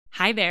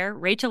Hi there,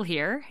 Rachel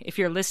here. If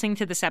you're listening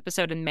to this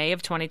episode in May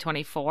of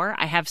 2024,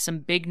 I have some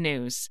big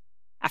news.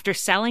 After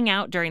selling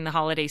out during the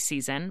holiday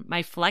season,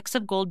 my Flecks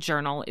of Gold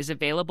journal is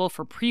available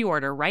for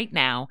pre-order right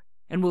now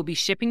and will be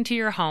shipping to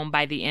your home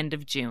by the end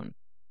of June.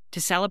 To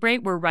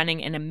celebrate, we're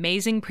running an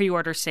amazing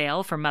pre-order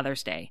sale for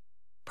Mother's Day.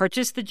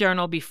 Purchase the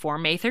journal before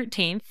May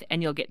 13th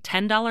and you'll get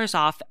 $10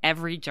 off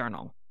every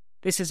journal.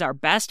 This is our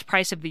best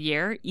price of the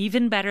year,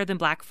 even better than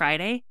Black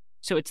Friday,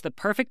 so it's the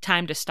perfect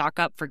time to stock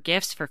up for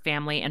gifts for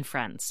family and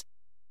friends.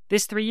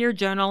 This 3-year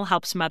journal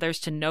helps mothers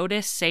to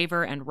notice,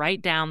 savor, and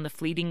write down the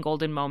fleeting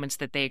golden moments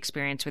that they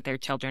experience with their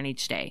children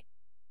each day.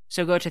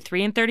 So go to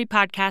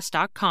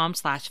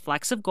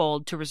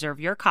 3in30podcast.com/flecksofgold to reserve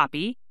your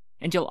copy,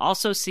 and you'll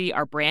also see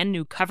our brand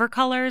new cover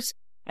colors,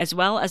 as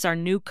well as our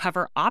new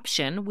cover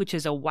option, which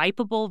is a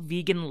wipeable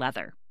vegan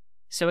leather.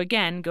 So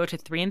again, go to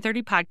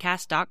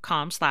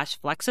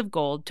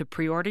 3in30podcast.com/flecksofgold to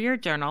pre-order your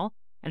journal,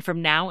 and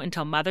from now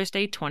until Mother's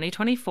Day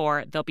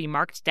 2024, they'll be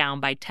marked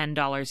down by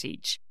 $10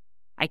 each.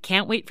 I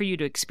can't wait for you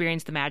to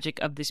experience the magic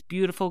of this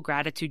beautiful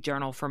gratitude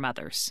journal for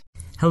mothers.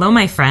 Hello,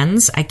 my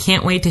friends. I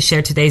can't wait to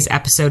share today's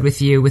episode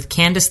with you with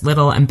Candace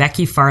Little and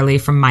Becky Farley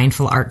from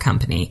Mindful Art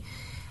Company.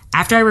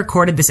 After I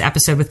recorded this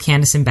episode with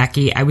Candace and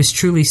Becky, I was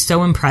truly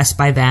so impressed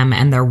by them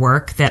and their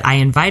work that I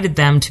invited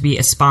them to be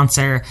a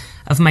sponsor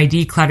of my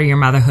Declutter Your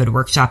Motherhood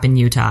workshop in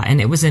Utah,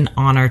 and it was an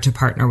honor to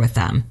partner with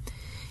them.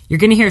 You're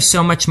going to hear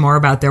so much more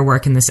about their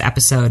work in this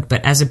episode,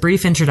 but as a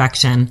brief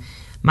introduction,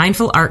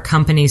 Mindful Art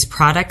Company's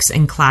products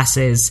and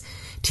classes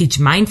teach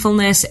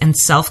mindfulness and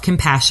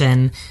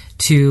self-compassion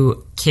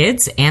to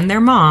kids and their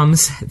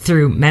moms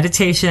through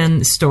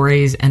meditation,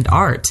 stories, and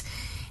art.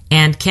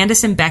 And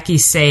Candace and Becky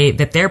say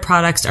that their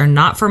products are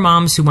not for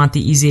moms who want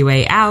the easy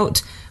way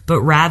out,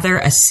 but rather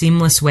a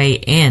seamless way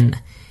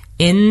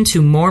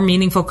into more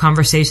meaningful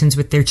conversations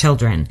with their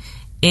children,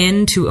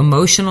 into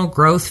emotional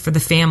growth for the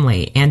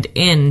family, and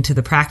into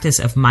the practice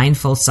of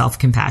mindful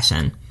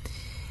self-compassion.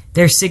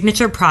 Their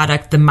signature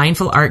product, the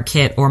Mindful Art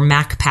Kit, or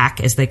Mac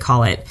Pack as they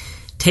call it,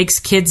 takes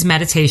kids'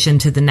 meditation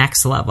to the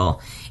next level.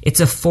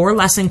 It's a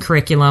 4-lesson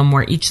curriculum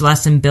where each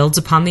lesson builds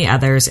upon the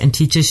others and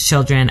teaches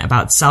children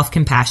about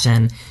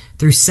self-compassion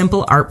through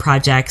simple art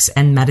projects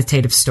and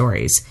meditative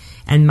stories.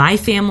 And my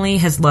family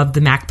has loved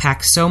the Mac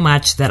Pack so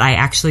much that I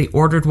actually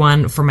ordered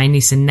one for my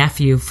niece and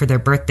nephew for their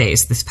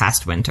birthdays this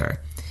past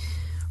winter.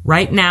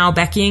 Right now,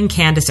 Becky and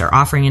Candace are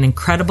offering an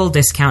incredible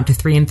discount to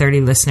 3 in 30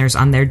 listeners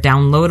on their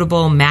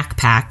downloadable Mac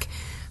Pack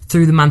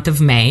through the month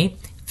of May,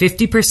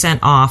 50%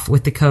 off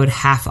with the code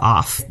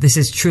HALFOFF. This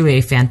is truly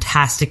a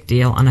fantastic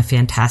deal on a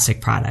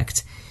fantastic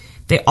product.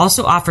 They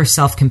also offer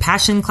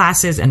self-compassion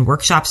classes and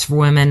workshops for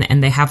women,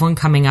 and they have one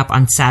coming up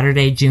on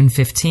Saturday, June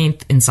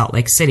 15th in Salt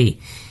Lake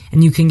City.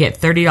 And you can get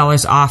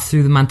 $30 off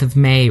through the month of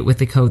May with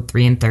the code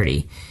 3 in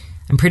 30.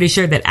 I'm pretty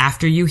sure that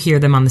after you hear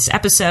them on this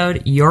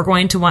episode, you're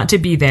going to want to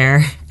be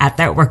there at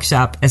that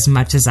workshop as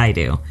much as I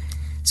do.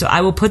 So I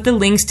will put the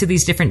links to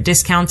these different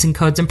discounts and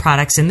codes and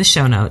products in the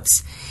show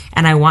notes.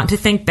 And I want to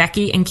thank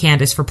Becky and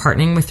Candace for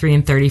partnering with 3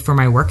 in 30 for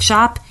my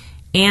workshop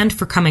and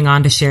for coming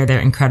on to share their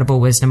incredible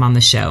wisdom on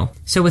the show.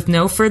 So with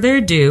no further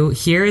ado,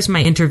 here is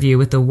my interview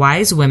with the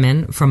wise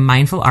women from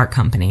Mindful Art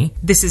Company.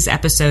 This is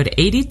episode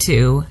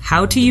 82,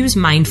 How to Use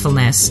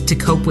Mindfulness to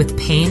Cope with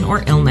Pain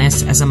or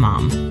Illness as a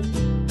Mom.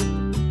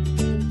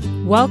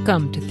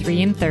 Welcome to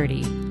 3 in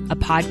 30, a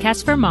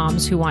podcast for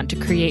moms who want to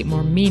create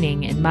more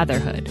meaning in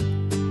motherhood.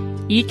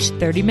 Each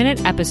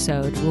 30-minute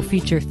episode will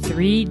feature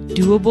 3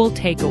 doable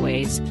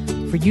takeaways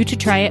for you to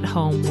try at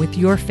home with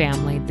your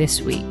family this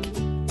week.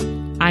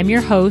 I'm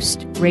your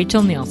host,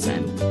 Rachel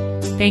Nielsen.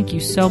 Thank you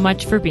so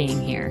much for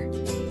being here.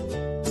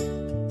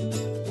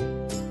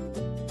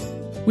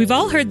 We've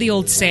all heard the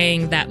old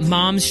saying that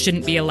moms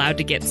shouldn't be allowed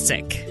to get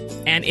sick.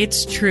 And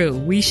it's true,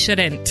 we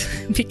shouldn't,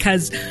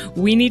 because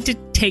we need to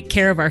take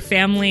care of our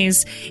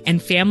families,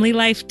 and family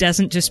life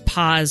doesn't just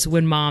pause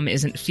when mom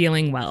isn't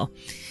feeling well.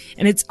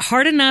 And it's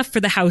hard enough for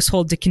the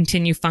household to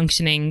continue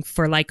functioning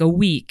for like a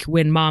week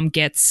when mom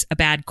gets a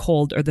bad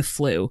cold or the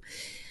flu.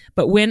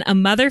 But when a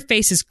mother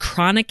faces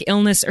chronic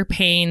illness or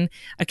pain,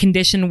 a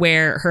condition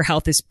where her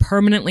health is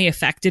permanently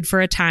affected for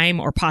a time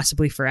or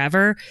possibly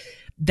forever,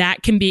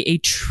 that can be a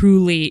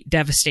truly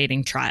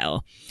devastating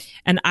trial.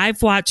 And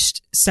I've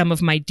watched some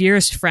of my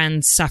dearest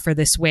friends suffer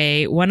this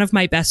way. One of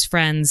my best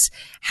friends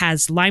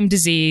has Lyme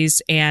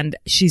disease, and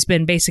she's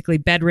been basically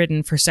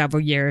bedridden for several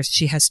years.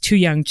 She has 2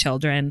 young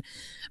children.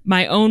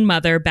 My own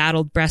mother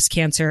battled breast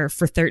cancer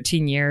for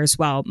 13 years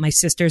while my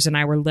sisters and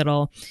I were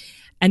little.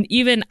 And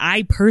even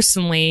I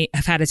personally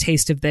have had a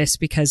taste of this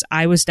because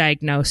I was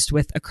diagnosed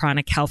with a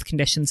chronic health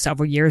condition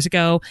several years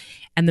ago,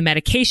 and the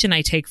medication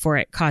I take for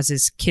it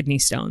causes kidney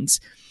stones.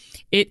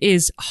 It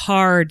is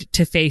hard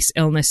to face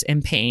illness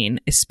and pain,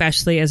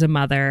 especially as a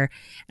mother.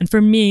 And for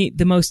me,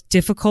 the most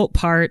difficult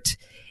part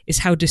is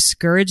how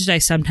discouraged I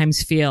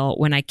sometimes feel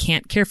when I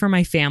can't care for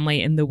my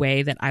family in the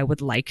way that I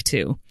would like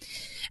to.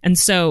 And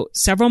so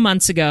several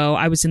months ago,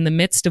 I was in the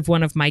midst of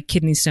one of my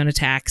kidney stone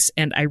attacks,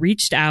 and I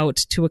reached out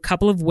to a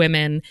couple of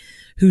women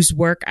whose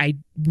work I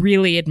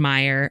really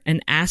admire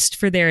and asked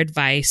for their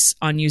advice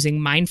on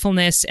using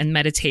mindfulness and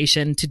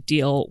meditation to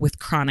deal with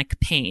chronic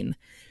pain.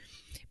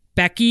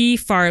 Becky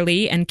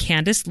Farley and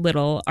Candace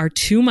Little are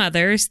two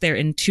mothers. They're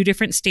in two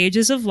different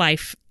stages of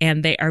life,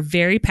 and they are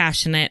very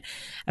passionate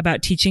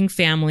about teaching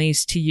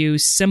families to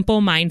use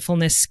simple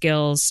mindfulness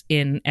skills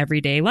in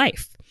everyday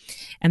life.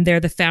 And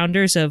they're the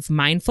founders of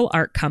Mindful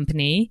Art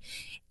Company.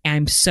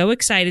 I'm so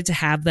excited to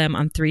have them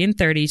on 3 in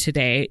 30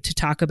 today to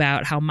talk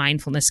about how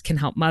mindfulness can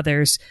help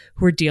mothers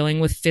who are dealing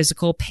with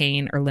physical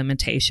pain or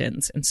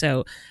limitations. And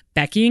so,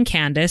 Becky and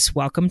Candace,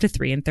 welcome to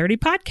 3 in 30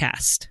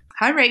 podcast.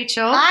 Hi,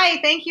 Rachel. Hi,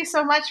 thank you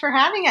so much for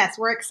having us.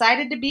 We're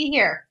excited to be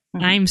here.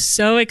 I'm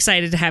so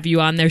excited to have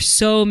you on. There's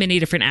so many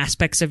different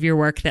aspects of your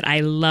work that I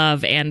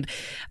love, and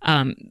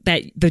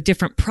that the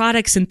different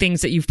products and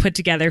things that you've put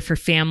together for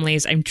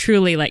families, I'm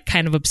truly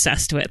kind of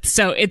obsessed with.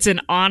 So it's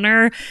an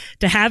honor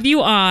to have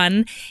you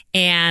on.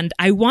 And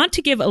I want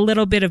to give a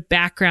little bit of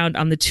background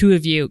on the two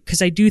of you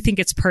because I do think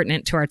it's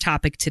pertinent to our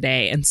topic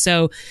today. And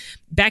so,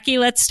 Becky,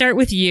 let's start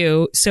with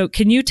you. So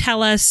can you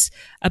tell us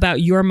about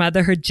your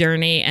motherhood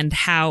journey and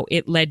how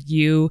it led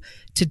you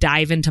to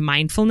dive into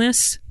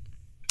mindfulness?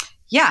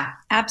 Yeah,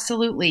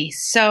 absolutely.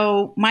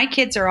 So my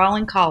kids are all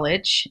in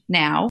college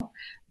now,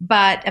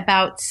 but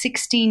about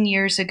 16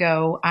 years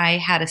ago, I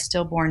had a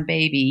stillborn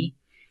baby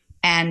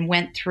and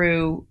went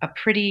through a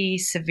pretty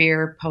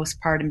severe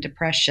postpartum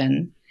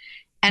depression.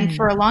 And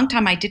for a long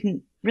time, I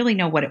didn't really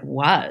know what it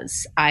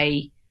was.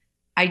 I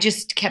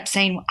just kept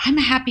saying, I'm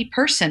a happy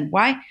person.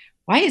 Why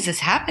is this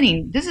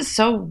happening? This is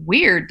so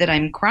weird that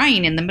I'm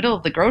crying in the middle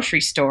of the grocery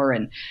store.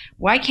 And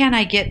why can't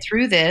I get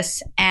through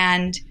this?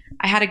 And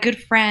I had a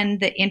good friend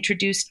that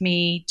introduced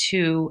me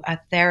to a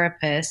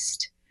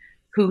therapist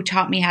who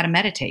taught me how to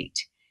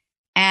meditate.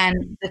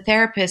 And the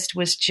therapist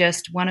was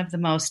just one of the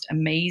most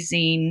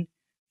amazing,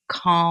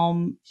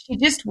 calm. She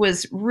just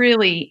was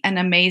really an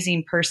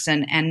amazing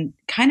person and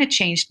kind of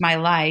changed my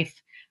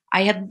life.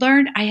 I had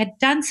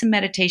done some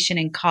meditation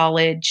in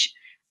college,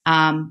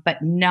 but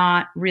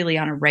not really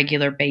on a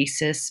regular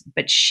basis.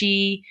 But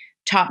she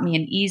taught me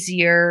an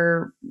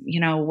easier,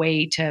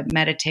 way to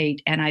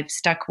meditate, and I've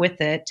stuck with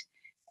it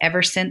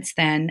ever since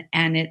then.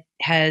 And it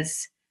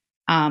has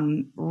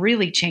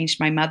really changed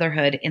my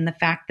motherhood in the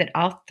fact that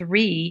all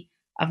 3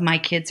 of my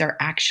kids are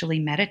actually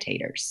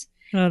meditators.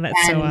 Oh,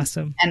 that's so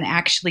awesome. And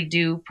actually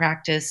do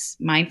practice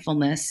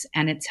mindfulness.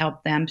 And it's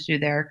helped them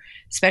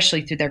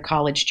especially through their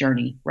college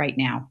journey right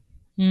now.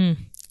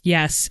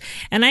 Yes.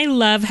 And I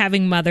love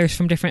having mothers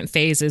from different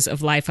phases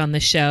of life on the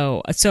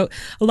show. So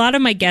a lot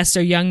of my guests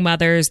are young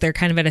mothers. They're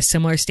kind of at a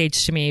similar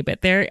stage to me, but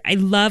I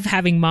love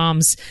having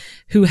moms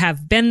who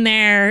have been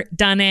there,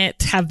 done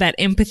it, have that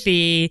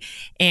empathy.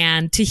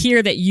 And to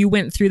hear that you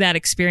went through that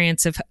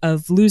experience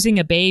of losing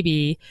a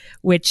baby,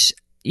 which,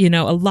 a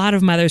lot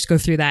of mothers go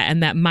through that,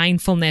 and that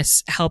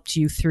mindfulness helped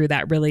you through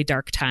that really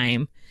dark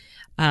time.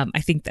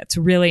 I think that's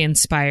really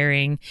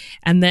inspiring.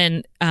 And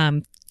then,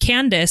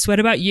 Candace,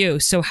 what about you?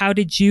 So how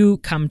did you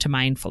come to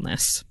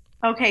mindfulness?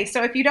 Okay,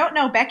 so if you don't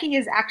know, Becky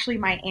is actually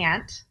my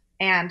aunt.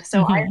 And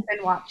so I've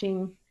been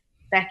watching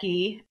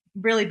Becky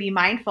really be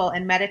mindful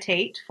and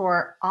meditate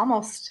for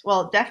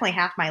definitely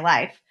half my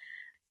life.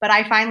 But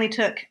I finally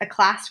took a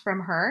class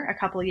from her a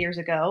couple of years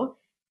ago.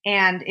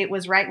 And it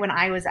was right when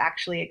I was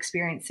actually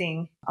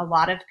experiencing a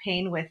lot of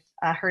pain with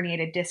a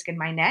herniated disc in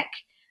my neck.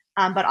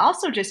 But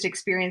also just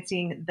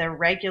experiencing the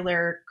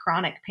regular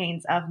chronic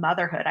pains of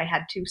motherhood. I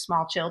had 2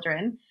 small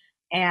children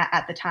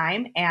at the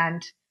time.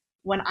 And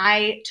when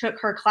I took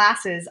her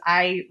classes,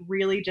 I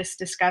really just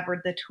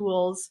discovered the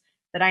tools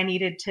that I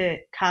needed to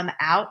come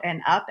out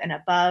and up and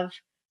above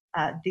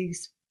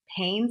these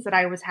pains that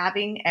I was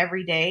having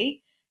every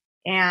day.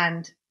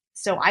 And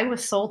so I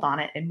was sold on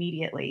it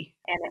immediately.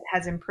 And it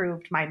has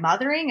improved my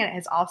mothering, and it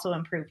has also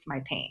improved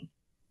my pain.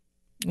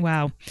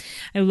 Wow.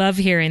 I love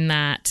hearing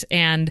that.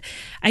 And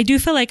I do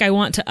feel like I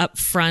want to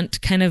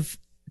upfront kind of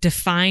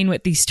define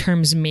what these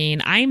terms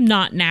mean. I'm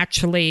not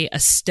naturally a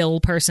still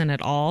person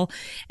at all.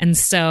 And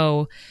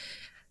so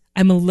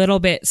I'm a little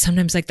bit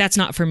sometimes that's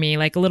not for me,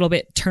 a little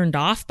bit turned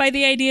off by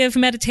the idea of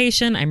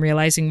meditation. I'm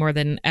realizing more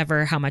than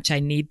ever how much I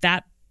need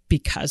that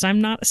because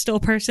I'm not a still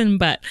person.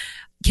 But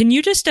can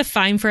you just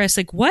define for us,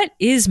 what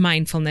is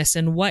mindfulness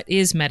and what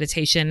is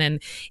meditation?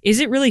 And is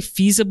it really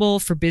feasible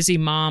for busy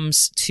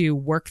moms to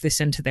work this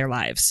into their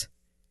lives?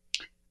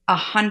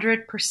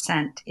 100%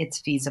 it's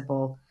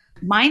feasible.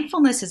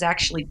 Mindfulness is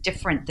actually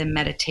different than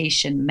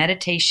meditation.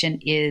 Meditation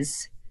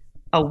is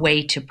a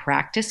way to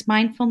practice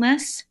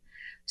mindfulness.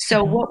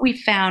 So what we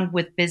found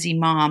with busy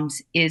moms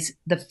is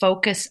the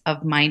focus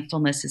of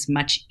mindfulness is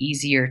much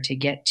easier to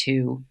get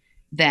to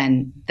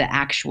than the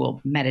actual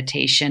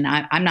meditation.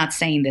 I'm not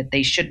saying that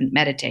they shouldn't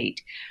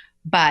meditate,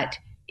 but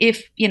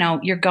if,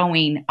 you're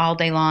going all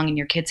day long and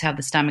your kids have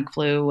the stomach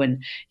flu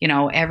and,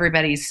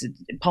 everybody's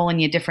pulling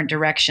you different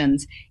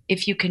directions,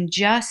 if you can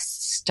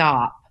just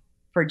stop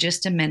for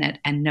just a minute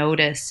and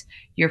notice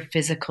your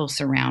physical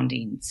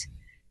surroundings,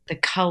 the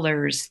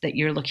colors that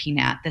you're looking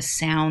at, the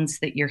sounds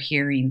that you're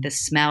hearing, the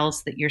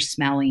smells that you're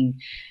smelling.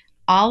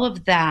 All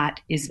of that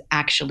is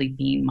actually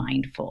being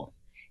mindful.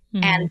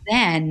 Mm-hmm. And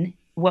then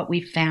what we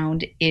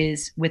found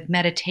is with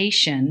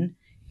meditation,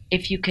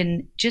 if you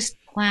can just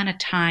plan a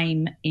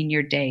time in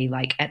your day,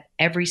 like at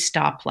every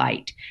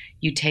stoplight,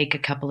 you take a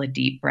couple of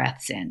deep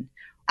breaths in.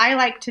 I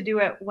like to do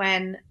it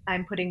when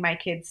I'm putting my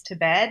kids to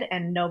bed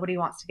and nobody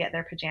wants to get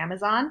their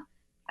pajamas on.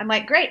 I'm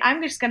like, great,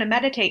 I'm just going to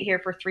meditate here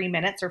for 3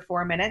 minutes or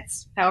 4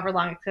 minutes, however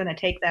long it's going to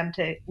take them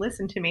to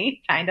listen to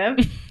me, kind of.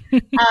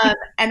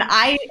 And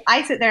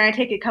I sit there and I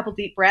take a couple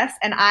deep breaths,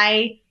 and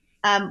I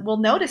will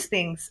notice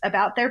things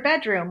about their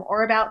bedroom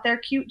or about their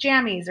cute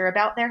jammies or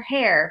about their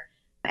hair.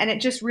 And it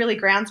just really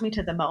grounds me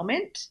to the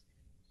moment.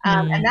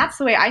 And that's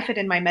the way I fit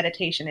in my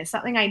meditation. It's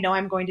something I know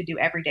I'm going to do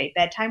every day.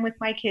 Bedtime with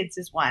my kids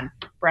is one.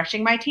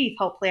 Brushing my teeth,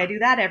 hopefully I do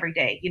that every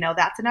day.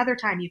 That's another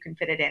time you can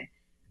fit it in.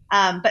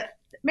 But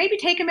maybe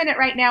take a minute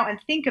right now and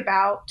think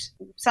about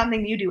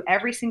something you do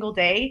every single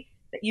day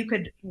that you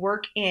could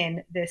work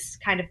in this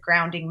kind of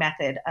grounding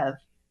method of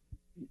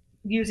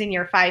using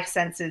your 5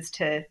 senses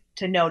to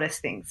notice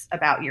things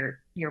about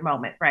your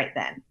moment right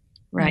then.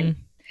 Right.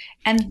 Mm-hmm.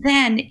 And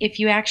then if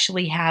you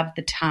actually have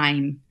the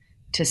time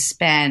to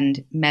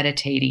spend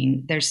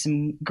meditating, there's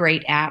some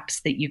great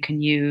apps that you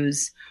can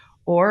use,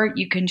 or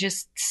you can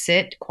just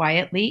sit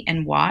quietly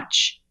and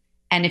watch.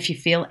 And if you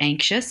feel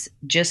anxious,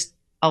 just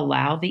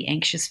allow the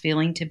anxious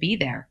feeling to be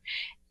there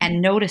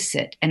and notice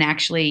it, and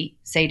actually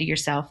say to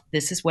yourself,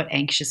 this is what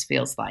anxious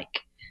feels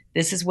like.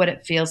 This is what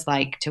it feels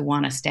like to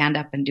want to stand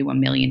up and do a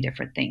million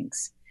different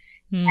things.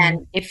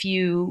 And if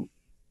you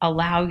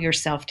allow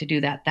yourself to do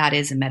that, that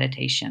is a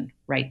meditation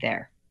right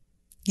there.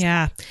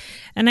 Yeah.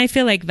 And I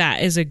feel like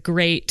that is a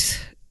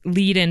great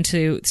lead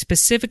into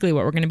specifically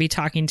what we're going to be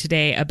talking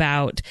today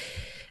about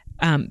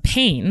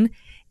pain.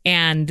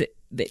 And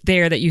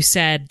there that you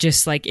said,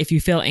 just like, if you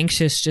feel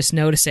anxious, just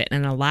notice it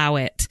and allow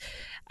it.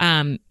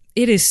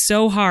 It is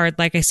so hard,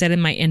 like I said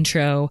in my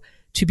intro,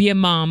 to be a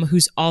mom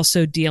who's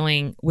also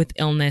dealing with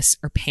illness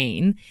or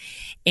pain.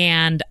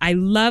 And I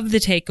love the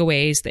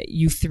takeaways that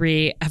you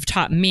three have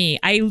taught me.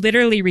 I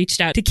literally reached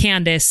out to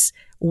Candace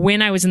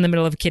when I was in the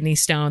middle of a kidney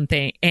stone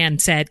thing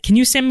and said, can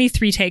you send me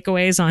 3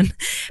 takeaways on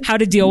how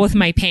to deal with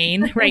my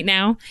pain right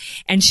now?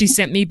 And she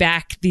sent me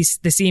back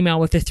this email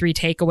with the 3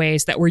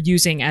 takeaways that we're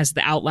using as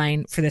the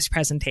outline for this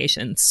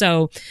presentation.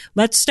 So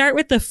let's start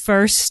with the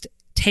first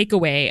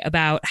takeaway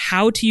about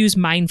how to use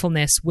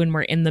mindfulness when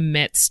we're in the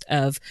midst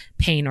of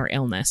pain or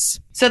illness.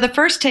 So the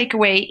first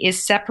takeaway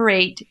is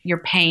separate your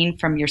pain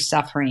from your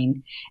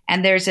suffering.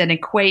 And there's an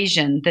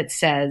equation that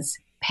says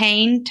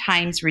pain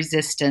times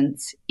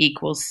resistance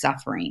equals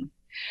suffering.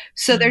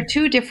 So they're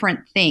 2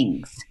 different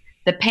things.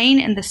 The pain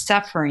and the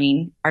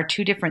suffering are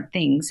 2 different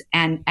things.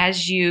 And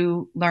as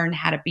you learn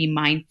how to be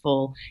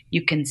mindful,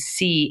 you can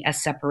see a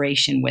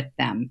separation with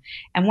them.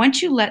 And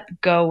once you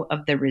let go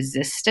of the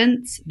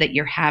resistance that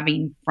you're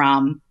having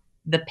from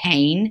the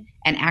pain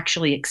and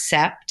actually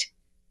accept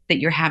that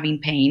you're having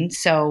pain.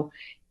 So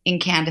in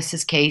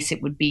Candace's case,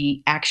 it would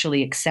be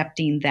actually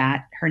accepting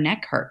that her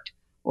neck hurt.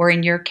 Or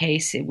in your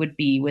case, it would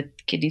be with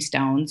kidney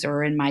stones.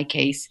 Or in my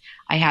case,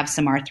 I have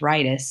some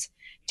arthritis.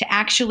 To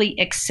actually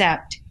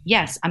accept,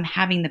 yes, I'm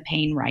having the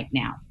pain right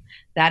now.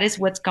 That is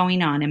what's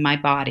going on in my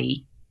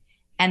body.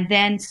 And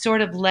then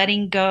sort of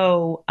letting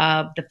go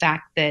of the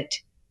fact that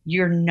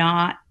you're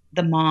not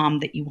the mom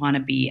that you want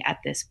to be at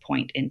this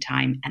point in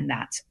time, and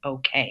that's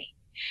okay.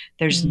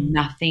 There's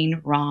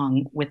nothing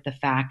wrong with the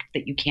fact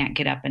that you can't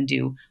get up and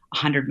do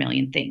 100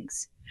 million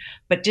things.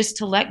 But just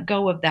to let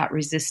go of that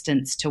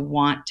resistance to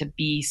want to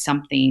be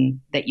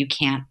something that you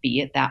can't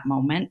be at that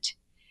moment.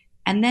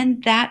 And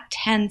then that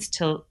tends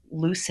to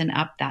loosen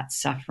up that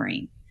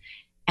suffering.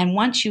 And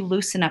once you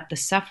loosen up the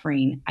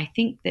suffering, I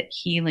think that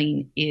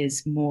healing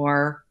is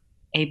more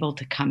able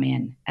to come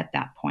in at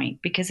that point.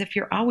 Because if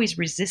you're always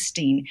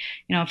resisting,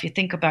 if you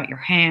think about your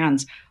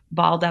hands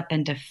balled up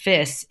into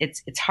fists,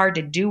 it's hard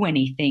to do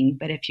anything.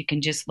 But if you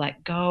can just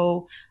let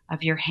go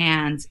of your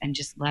hands and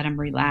just let them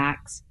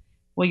relax,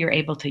 well, you're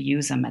able to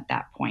use them at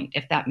that point,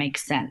 if that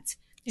makes sense.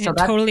 So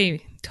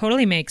it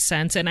totally makes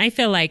sense. And I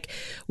feel like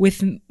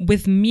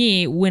with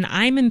me, when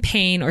I'm in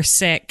pain or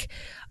sick,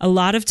 a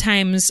lot of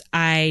times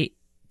I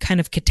kind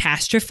of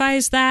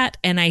catastrophize that.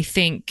 And I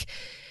think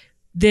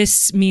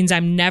this means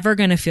I'm never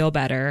going to feel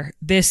better.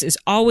 This is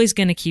always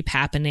going to keep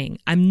happening.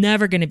 I'm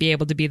never going to be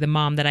able to be the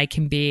mom that I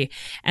can be.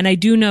 And I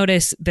do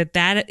notice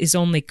that is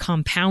only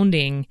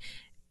compounding.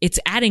 It's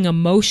adding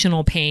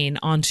emotional pain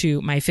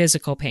onto my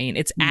physical pain.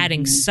 It's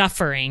adding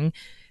suffering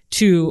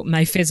to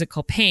my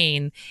physical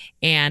pain.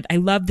 And I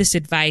love this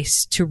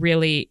advice to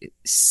really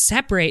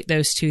separate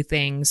those 2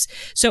 things.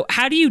 So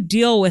how do you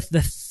deal with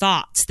the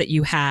thoughts that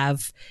you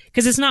have?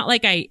 Because it's not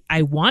like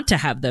I want to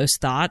have those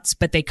thoughts,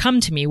 but they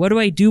come to me. What do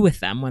I do with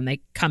them when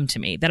they come to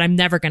me? That I'm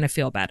never going to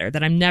feel better,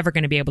 that I'm never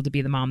going to be able to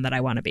be the mom that I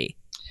want to be.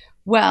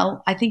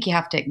 Well, I think you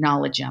have to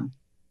acknowledge them.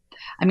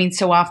 I mean,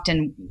 so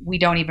often we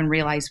don't even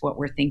realize what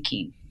we're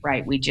thinking,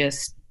 right? We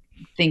just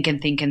think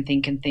and think and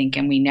think and think,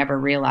 and we never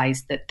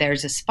realize that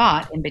there's a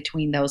spot in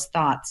between those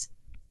thoughts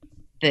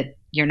that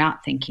you're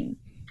not thinking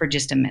for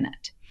just a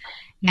minute.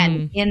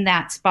 And in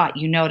that spot,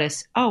 you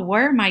notice, oh,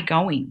 where am I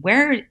going?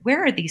 Where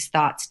are these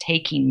thoughts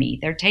taking me?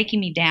 They're taking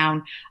me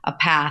down a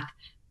path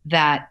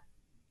that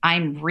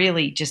I'm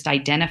really just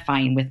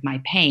identifying with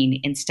my pain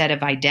instead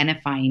of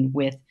identifying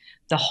with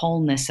the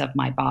wholeness of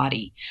my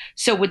body.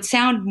 So it would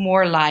sound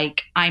more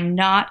like I'm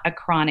not a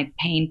chronic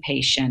pain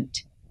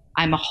patient.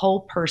 I'm a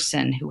whole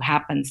person who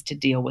happens to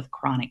deal with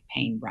chronic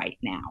pain right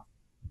now.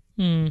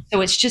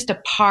 So it's just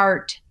a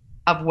part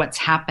of what's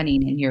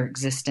happening in your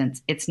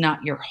existence. It's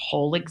not your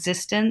whole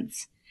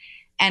existence.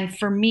 And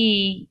for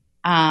me,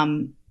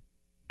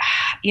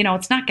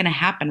 it's not going to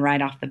happen right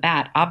off the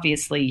bat.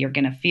 Obviously, you're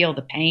going to feel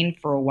the pain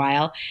for a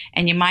while,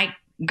 and you might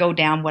go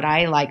down what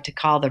I like to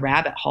call the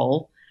rabbit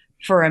hole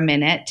for a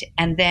minute,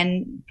 and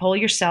then pull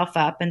yourself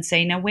up and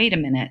say, no, wait a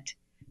minute.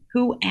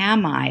 Who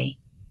am I?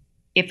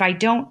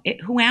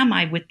 Who am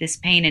I with this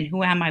pain, and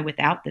who am I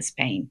without this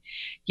pain?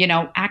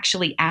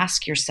 Actually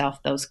ask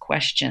yourself those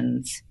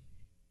questions.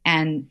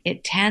 And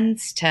it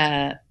tends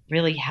to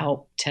really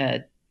help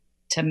to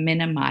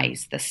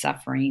minimize the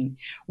suffering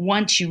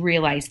once you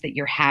realize that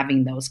you're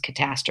having those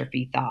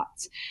catastrophe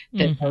thoughts,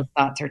 that those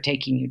thoughts are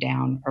taking you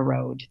down a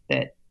road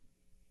that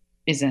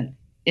isn't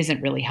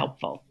really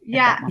helpful.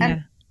 Yeah.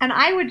 And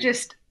I would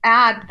just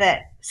add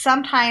that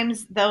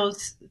sometimes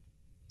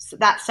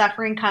that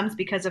suffering comes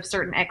because of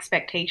certain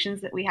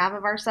expectations that we have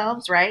of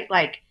ourselves, right?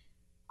 Like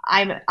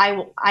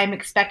I'm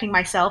expecting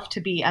myself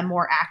to be a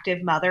more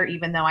active mother,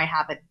 even though I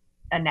have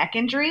a neck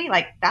injury.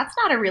 Like, that's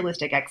not a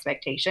realistic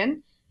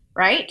expectation,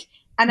 right?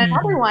 And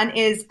another one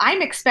is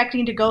I'm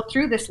expecting to go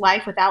through this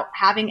life without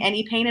having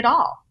any pain at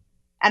all.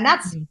 And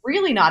that's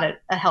really not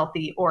a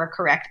healthy or a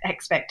correct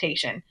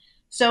expectation.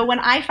 So when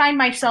I find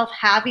myself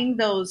having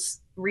those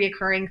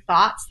reoccurring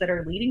thoughts that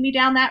are leading me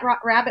down that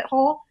rabbit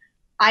hole,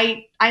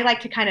 I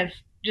like to kind of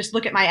just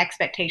look at my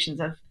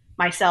expectations of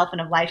myself and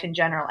of life in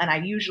general. And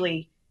I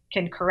usually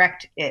can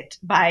correct it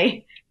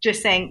by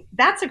just saying,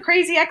 that's a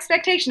crazy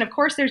expectation. Of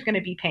course, there's going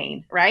to be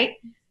pain, right?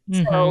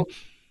 So,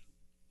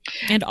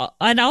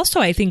 and also,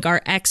 I think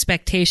our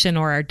expectation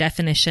or our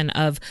definition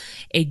of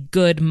a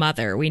good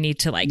mother, we need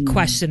to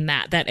question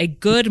that a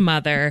good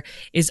mother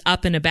is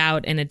up and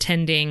about and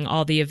attending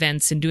all the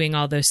events and doing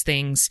all those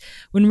things,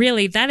 when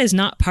really that is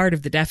not part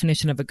of the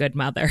definition of a good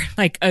mother.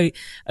 Like a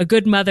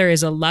good mother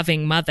is a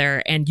loving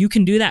mother, and you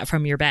can do that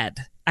from your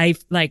bed.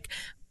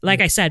 Like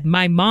I said,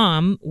 my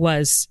mom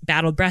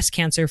battled breast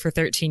cancer for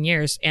 13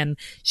 years, and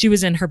she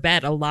was in her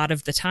bed a lot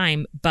of the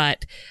time,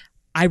 but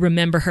I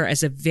remember her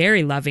as a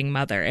very loving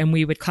mother, and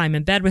we would climb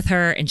in bed with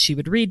her and she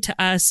would read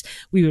to us.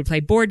 We would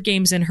play board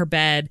games in her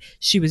bed.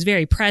 She was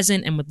very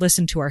present and would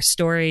listen to our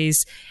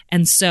stories.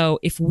 And so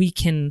if we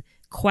can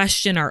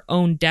question our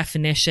own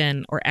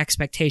definition or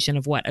expectation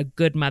of what a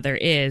good mother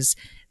is,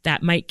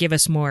 that might give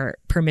us more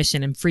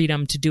permission and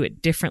freedom to do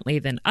it differently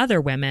than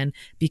other women,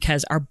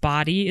 because our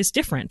body is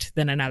different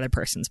than another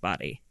person's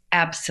body.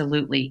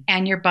 Absolutely.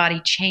 And your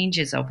body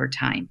changes over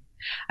time.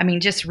 I mean,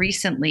 just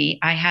recently,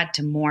 I had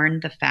to mourn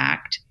the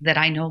fact that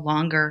I no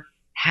longer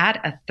had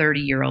a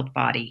 30-year-old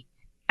body.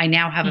 I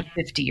now have a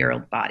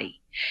 50-year-old body.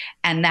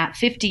 And that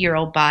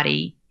 50-year-old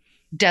body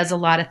does a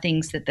lot of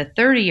things that the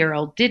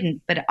 30-year-old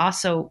didn't, but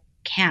also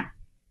can't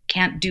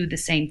do the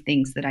same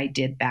things that I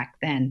did back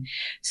then.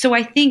 So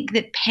I think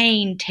that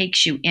pain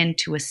takes you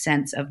into a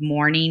sense of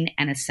mourning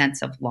and a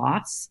sense of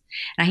loss.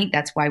 And I think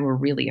that's why we're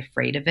really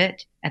afraid of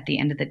it at the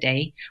end of the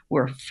day.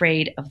 We're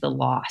afraid of the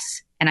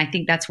loss. And I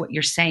think that's what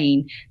you're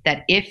saying,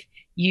 that if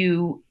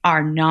you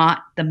are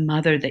not the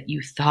mother that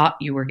you thought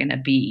you were going to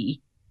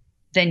be,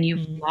 then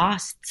you've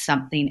lost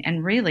something.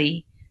 And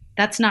really,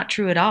 that's not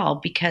true at all,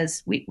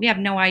 because we have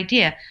no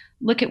idea.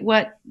 Look at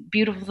what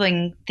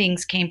beautiful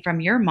things came from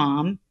your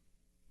mom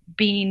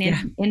being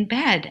in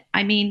bed.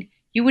 I mean,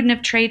 you wouldn't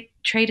have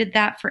traded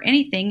that for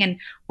anything. And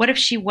what if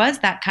she was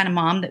that kind of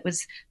mom that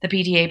was the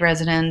PTA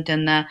president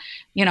and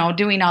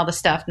doing all the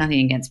stuff,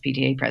 nothing against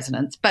PTA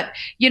presidents, but,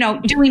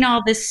 doing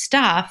all this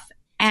stuff,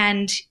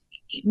 and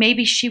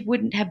maybe she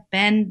wouldn't have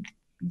been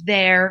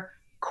there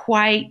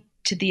quite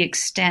to the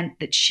extent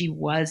that she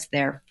was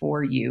there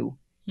for you.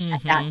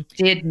 And that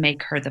did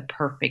make her the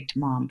perfect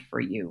mom for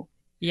you.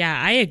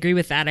 Yeah, I agree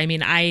with that. I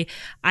mean, I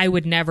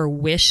would never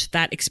wish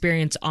that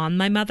experience on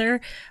my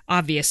mother,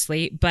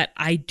 obviously, but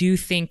I do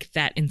think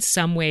that in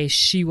some ways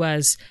she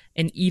was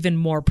an even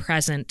more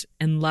present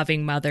and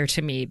loving mother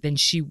to me than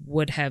she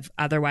would have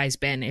otherwise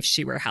been if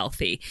she were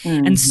healthy.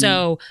 And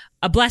so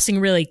a blessing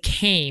really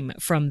came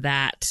from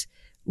that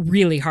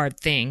really hard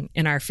thing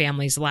in our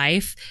family's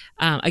life.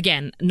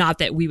 Again, not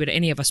that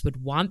any of us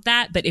would want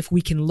that, but if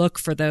we can look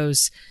for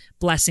those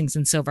blessings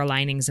and silver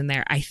linings in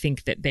there, I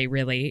think that they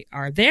really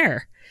are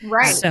there.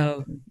 Right.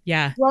 So,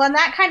 yeah. Well, and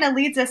that kind of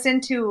leads us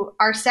into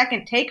our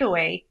second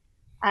takeaway,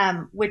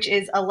 which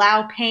is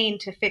allow pain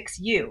to fix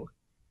you.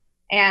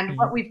 And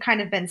what we've kind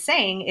of been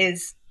saying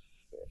is,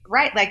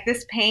 right, like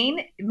this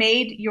pain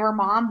made your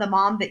mom the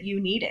mom that you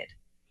needed.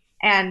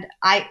 And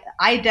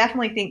I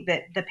definitely think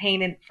that the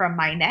pain from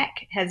my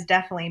neck has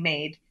definitely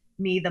made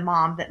me the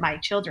mom that my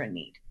children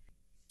need.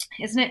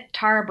 Isn't it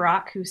Tara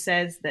Brach who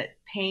says that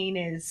pain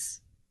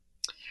is,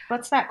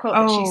 what's that quote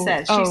that she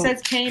says? She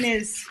says pain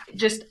is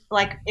just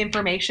like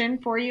information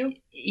for you.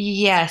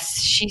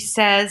 Yes, she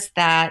says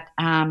that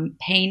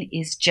pain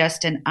is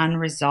just an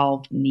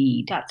unresolved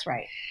need. That's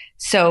right.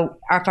 So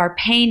if our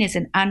pain is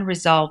an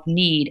unresolved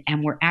need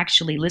and we're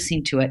actually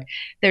listening to it,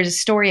 there's a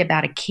story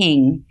about a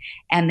king,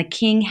 and the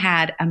king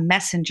had a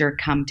messenger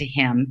come to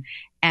him,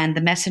 and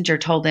the messenger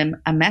told him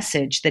a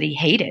message that he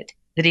hated,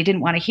 that he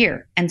didn't want to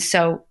hear. And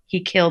so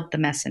he killed the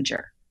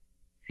messenger.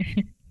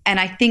 And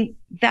I think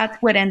that's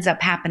what ends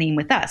up happening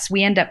with us.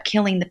 We end up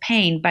killing the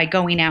pain by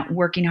going out and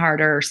working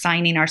harder, or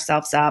signing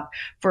ourselves up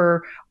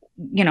for,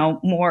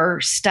 more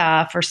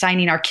stuff, or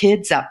signing our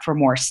kids up for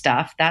more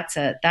stuff. That's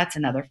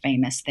another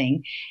famous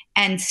thing.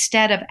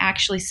 Instead of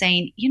actually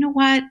saying, you know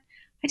what?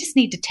 I just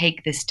need to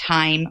take this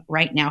time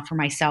right now for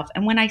myself.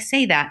 And when I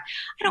say that,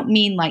 I don't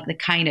mean like the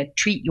kind of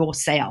treat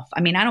yourself.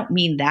 I mean, I don't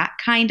mean that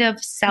kind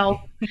of self,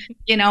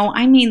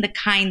 I mean the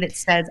kind that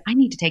says, I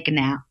need to take a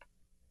nap.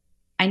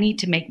 I need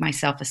to make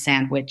myself a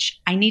sandwich.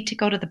 I need to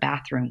go to the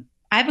bathroom.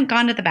 I haven't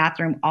gone to the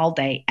bathroom all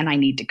day and I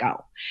need to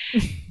go.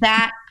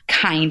 That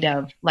kind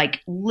of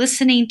like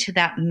listening to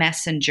that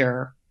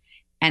messenger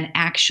and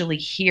actually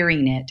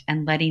hearing it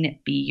and letting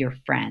it be your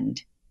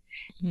friend.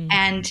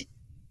 And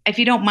if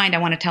you don't mind, I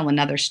want to tell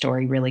another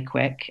story really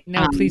quick.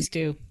 No, please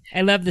do.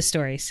 I love the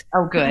stories.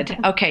 Oh, good.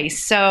 Okay.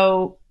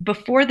 So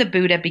before the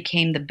Buddha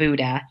became the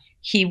Buddha,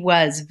 he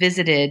was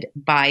visited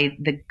by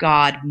the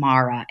god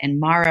Mara,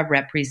 and Mara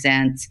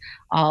represents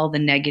all the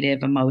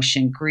negative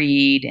emotion,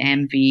 greed,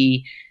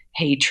 envy,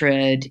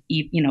 hatred,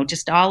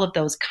 just all of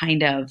those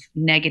kind of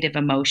negative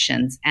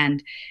emotions.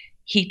 And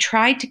he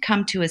tried to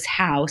come to his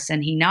house,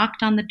 and he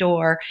knocked on the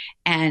door,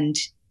 and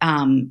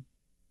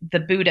the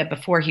Buddha,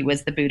 before he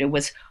was the Buddha,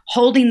 was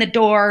holding the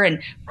door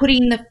and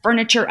putting the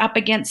furniture up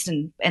against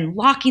and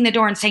locking the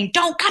door and saying,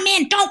 don't come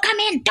in, don't come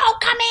in, don't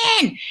come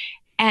in.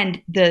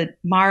 And the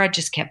Mara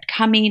just kept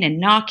coming and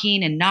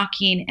knocking and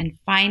knocking. And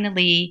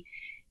finally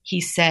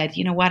he said,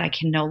 you know what? I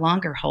can no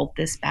longer hold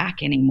this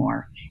back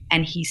anymore.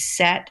 And he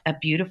set a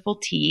beautiful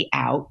tea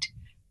out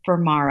for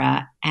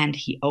Mara, and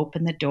he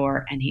opened the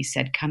door and he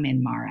said, come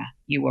in, Mara,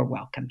 you are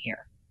welcome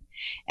here.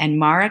 And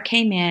Mara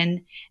came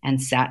in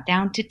and sat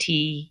down to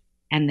tea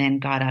and then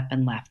got up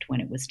and left when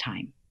it was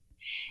time.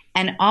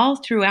 And all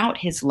throughout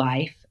his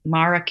life,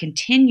 Mara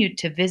continued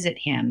to visit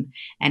him,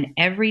 and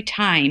every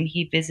time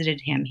he visited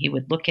him, he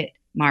would look at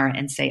Mara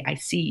and say, I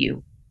see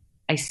you.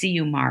 I see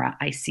you, Mara.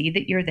 I see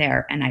that you're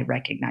there, and I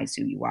recognize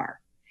who you are.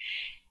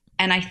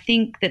 And I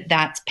think that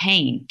that's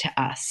pain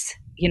to us.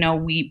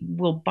 We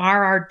will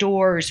bar our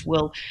doors.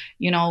 We'll,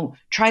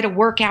 try to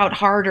work out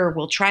harder.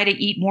 We'll try to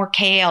eat more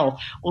kale.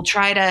 We'll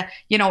try to,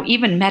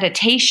 even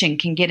meditation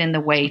can get in the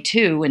way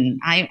too.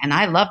 And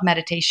I love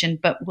meditation,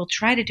 but we'll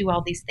try to do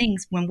all these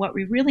things when what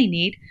we really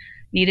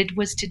needed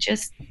was to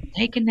just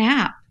take a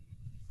nap,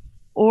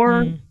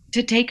 or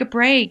to take a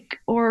break,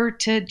 or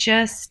to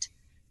just,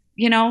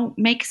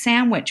 make a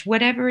sandwich,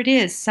 whatever it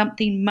is,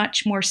 something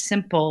much more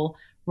simple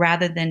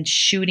rather than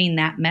shooting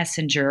that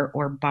messenger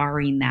or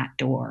barring that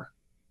door.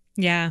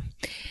 Yeah.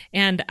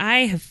 And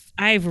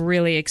I've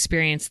really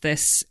experienced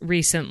this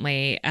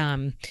recently,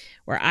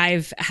 where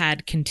I've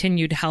had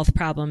continued health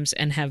problems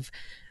and have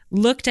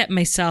looked at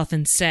myself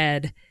and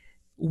said,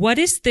 what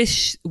is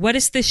this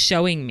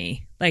showing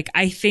me? Like,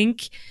 I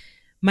think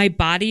my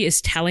body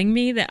is telling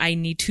me that I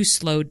need to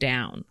slow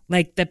down,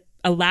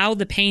 allow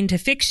the pain to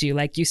fix you.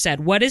 Like you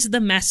said, what is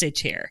the message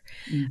here?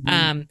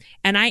 Mm-hmm.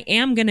 And I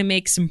am going to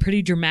make some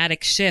pretty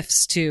dramatic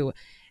shifts to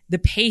the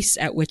pace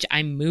at which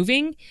I'm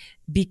moving,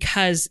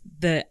 because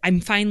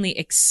I'm finally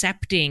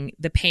accepting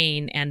the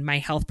pain and my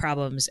health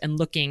problems and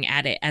looking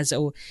at it as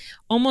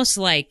almost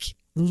like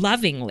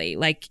lovingly,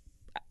 like,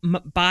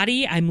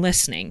 body, I'm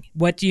listening.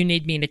 What do you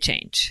need me to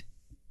change?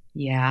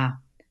 Yeah,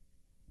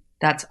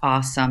 that's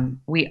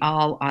awesome. We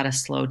all ought to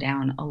slow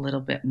down a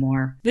little bit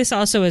more. This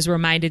also has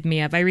reminded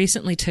me of, I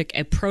recently took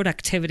a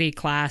productivity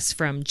class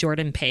from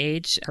Jordan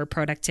Page, her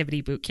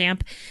productivity boot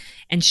camp.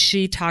 And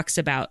she talks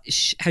about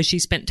how she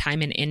spent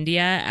time in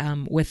India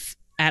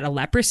at a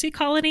leprosy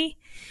colony.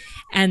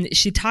 And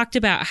she talked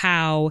about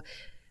how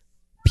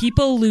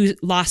people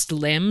lost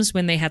limbs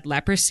when they had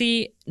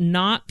leprosy,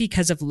 not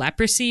because of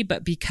leprosy,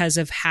 but because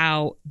of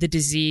how the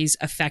disease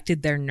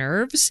affected their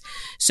nerves.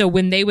 So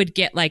when they would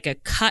get like a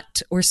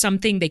cut or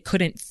something, they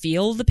couldn't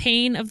feel the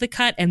pain of the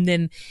cut, and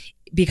then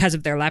because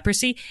of their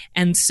leprosy.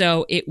 And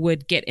so it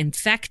would get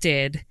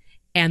infected,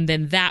 and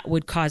then that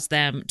would cause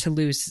them to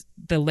lose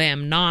the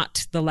limb,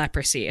 not the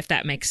leprosy, if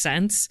that makes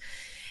sense.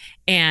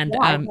 And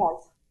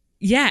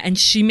yeah, and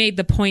she made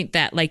the point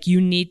that, like,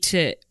 you need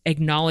to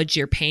acknowledge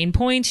your pain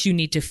points. You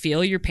need to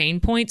feel your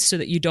pain points so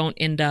that you don't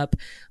end up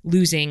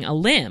losing a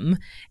limb.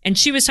 And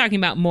she was talking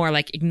about more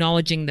like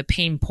acknowledging the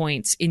pain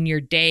points in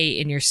your day,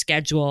 in your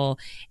schedule,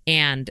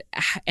 and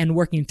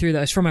working through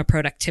those from a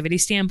productivity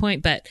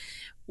standpoint. But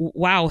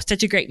wow,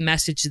 such a great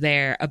message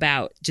there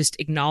about just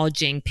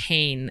acknowledging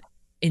pain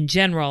in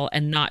general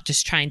and not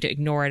just trying to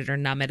ignore it or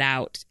numb it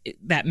out.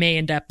 That may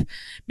end up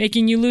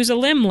making you lose a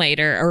limb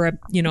later, or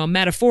a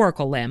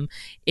metaphorical limb,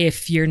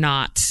 if you're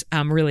not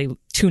really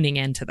tuning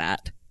into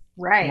that.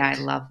 Right. Yeah, I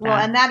love that. Well,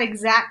 and that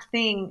exact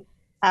thing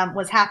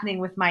was happening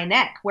with my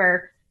neck,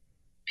 where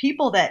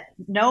people that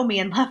know me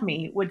and love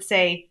me would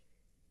say,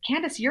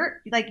 Candace,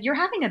 you're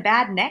having a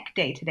bad neck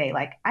day today.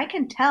 Like, I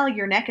can tell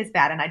your neck is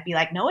bad. And I'd be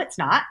like, no, it's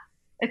not.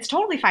 It's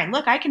totally fine.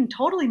 Look, I can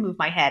totally move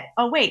my head.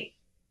 Oh, wait.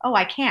 Oh,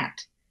 I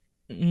can't.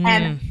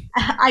 And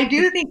I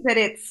do think that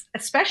it's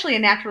especially a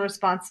natural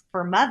response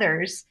for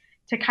mothers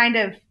to kind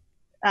of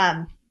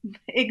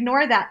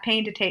ignore that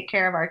pain to take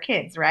care of our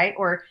kids, right?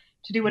 Or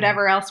to do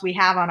whatever else we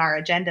have on our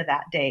agenda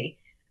that day.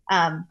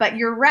 But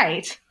you're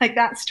right. Like,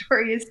 that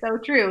story is so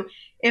true.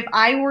 If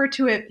I were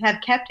to have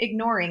kept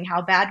ignoring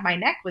how bad my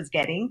neck was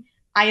getting,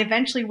 I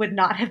eventually would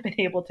not have been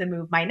able to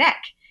move my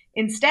neck.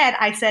 Instead,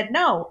 I said,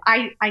 no,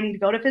 I need to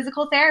go to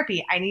physical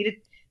therapy. I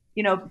need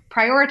to,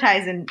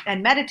 prioritize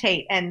and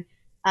meditate and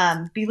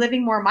be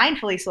living more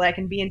mindfully so that I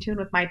can be in tune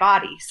with my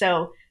body.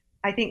 So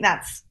I think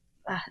that's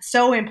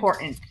so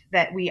important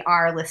that we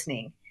are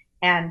listening.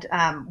 And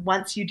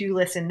once you do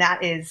listen,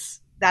 that is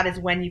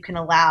when you can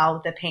allow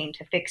the pain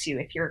to fix you.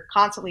 If you're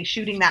constantly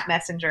shooting that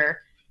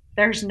messenger,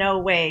 there's no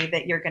way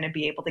that you're going to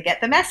be able to get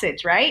the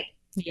message, right?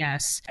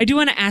 Yes. I do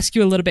want to ask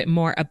you a little bit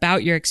more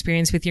about your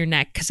experience with your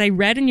neck, because I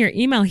read in your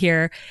email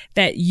here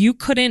that you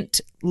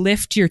couldn't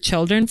lift your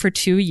children for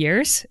 2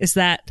 years. Is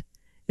that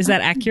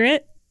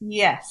accurate?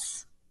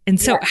 Yes. And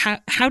so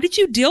how did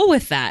you deal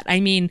with that?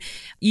 I mean,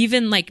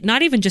 even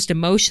not even just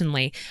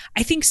emotionally,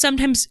 I think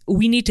sometimes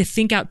we need to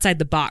think outside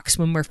the box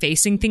when we're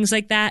facing things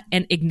like that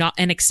and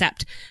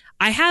accept,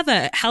 I have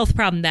a health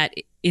problem that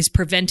is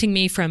preventing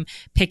me from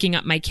picking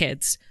up my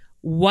kids.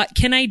 What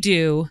can I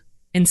do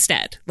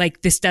instead?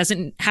 This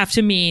doesn't have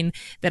to mean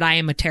that I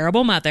am a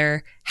terrible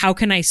mother. How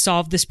can I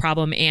solve this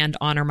problem and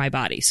honor my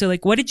body? So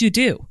what did you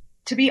do?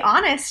 To be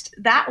honest,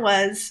 that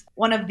was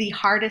one of the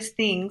hardest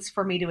things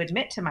for me to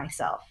admit to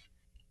myself.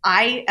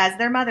 I, as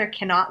their mother,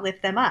 cannot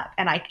lift them up,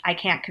 and I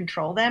can't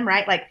control them,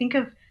 right? Think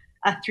of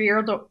a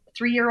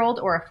 3-year-old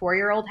or a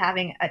 4-year-old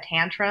having a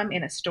tantrum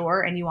in a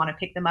store and you want to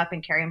pick them up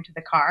and carry them to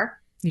the car.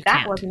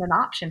 That wasn't an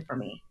option for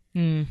me.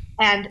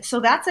 And so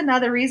that's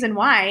another reason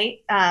why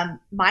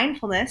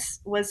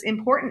mindfulness was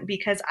important,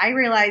 because I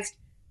realized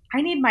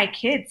I need my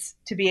kids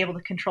to be able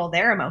to control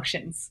their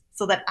emotions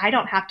so that I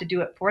don't have to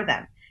do it for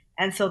them,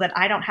 and so that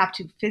I don't have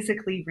to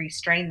physically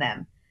restrain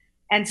them.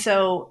 And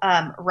so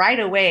right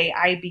away,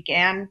 I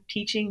began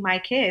teaching my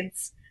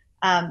kids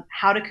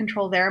how to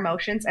control their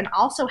emotions and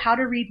also how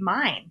to read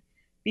mine.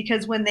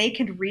 Because when they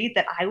could read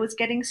that I was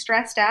getting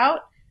stressed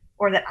out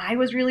or that I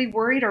was really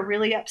worried or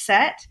really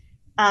upset,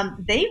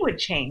 they would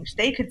change.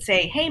 They could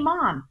say, hey,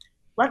 Mom,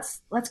 let's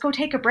go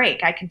take a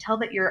break. I can tell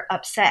that you're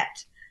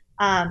upset.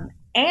 And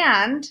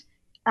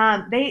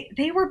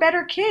they were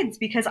better kids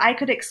because I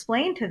could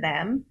explain to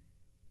them,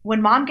 when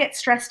Mom gets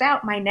stressed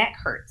out, my neck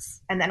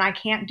hurts, and then I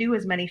can't do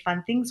as many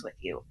fun things with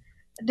you.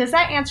 Does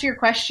that answer your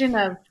question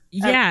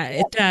Yeah,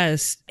 it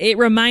does. It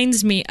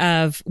reminds me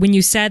of when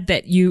you said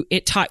that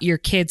it taught your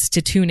kids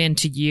to tune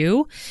into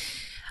you.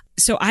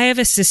 So I have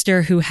a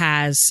sister who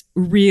has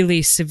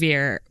really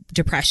severe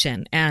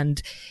depression,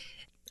 and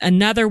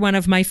another one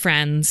of my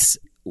friends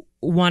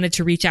wanted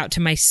to reach out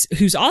to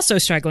who's also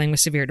struggling with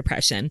severe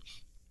depression,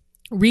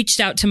 reached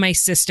out to my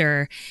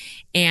sister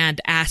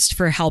and asked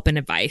for help and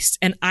advice.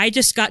 And I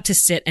just got to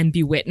sit and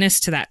be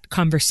witness to that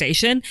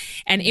conversation.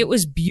 And it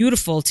was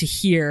beautiful to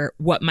hear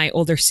what my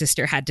older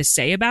sister had to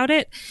say about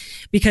it,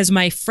 because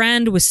my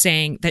friend was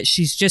saying that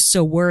she's just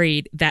so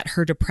worried that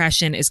her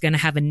depression is going to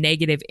have a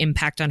negative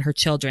impact on her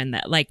children,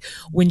 that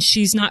when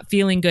she's not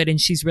feeling good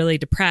and she's really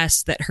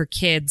depressed, that her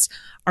kids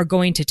are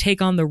going to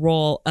take on the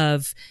role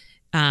of,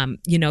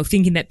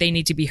 thinking that they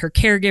need to be her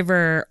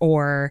caregiver,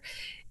 or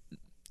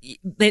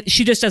that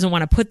she just doesn't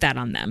want to put that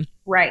on them.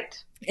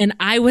 Right. And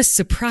I was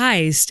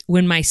surprised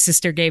when my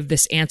sister gave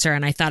this answer,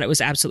 and I thought it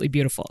was absolutely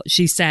beautiful.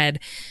 She said,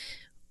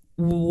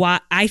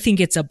 I think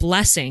it's a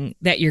blessing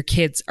that your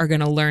kids are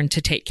going to learn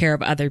to take care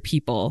of other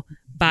people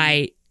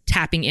by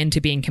tapping into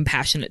being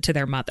compassionate to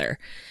their mother.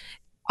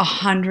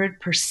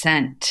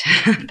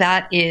 100%.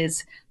 That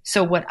is,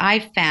 so what I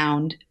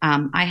found,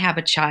 I have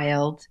a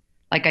child,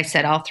 like I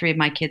said, all 3 of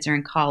my kids are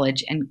in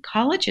college, and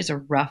college is a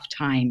rough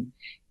time.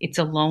 It's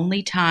a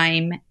lonely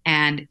time,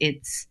 and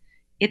it's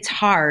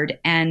hard.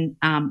 And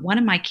one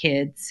of my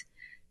kids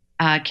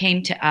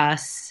came to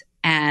us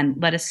and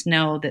let us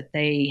know that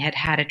they had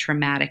had a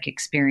traumatic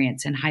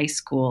experience in high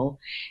school.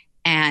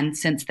 And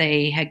since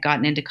they had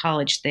gotten into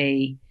college,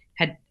 they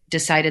had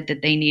decided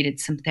that they needed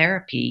some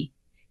therapy,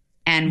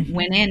 and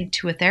went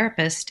into a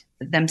therapist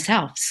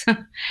themselves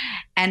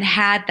and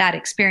had that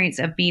experience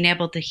of being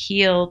able to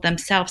heal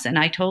themselves. And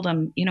I told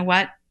them, you know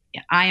what?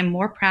 I am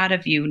more proud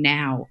of you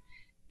now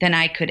than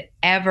I could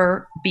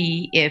ever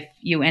be if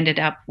you ended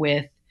up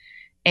with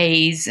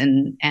A's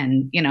and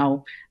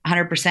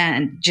 100%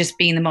 and just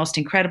being the most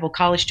incredible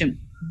college student.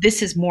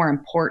 this is more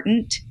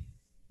important,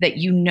 that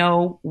you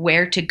know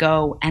where to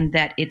go and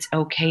that it's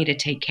okay to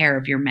take care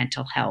of your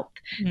mental health,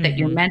 that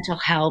your mental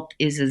health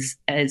is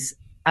as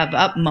of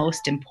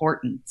utmost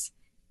importance.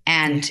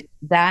 And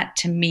that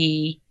to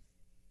me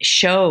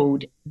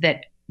showed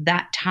that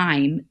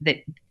time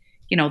that,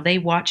 they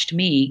watched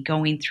me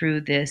going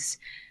through this,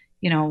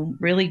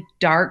 really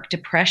dark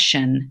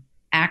depression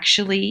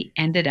actually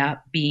ended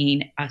up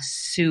being a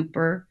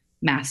super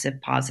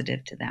massive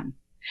positive to them.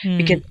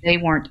 Because they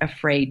weren't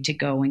afraid to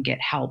go and get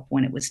help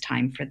when it was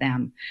time for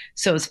them.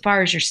 So as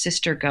far as your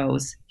sister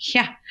goes,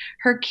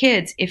 her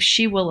kids, if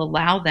she will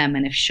allow them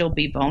and if she'll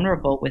be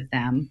vulnerable with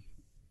them,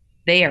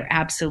 they are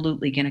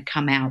absolutely going to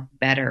come out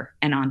better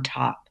and on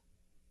top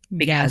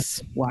because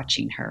of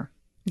watching her.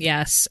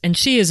 Yes. And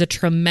she is a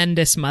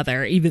tremendous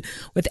mother. Even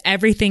with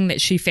everything that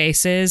she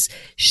faces,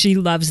 she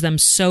loves them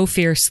so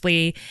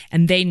fiercely,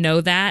 and they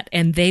know that,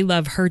 and they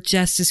love her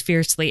just as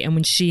fiercely. And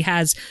when she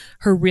has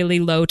her really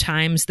low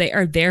times, they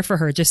are there for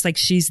her, just like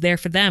she's there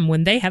for them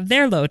when they have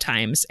their low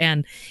times.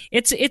 And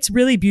it's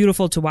really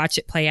beautiful to watch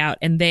it play out.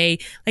 And they,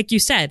 like you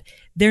said,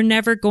 they're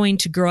never going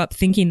to grow up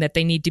thinking that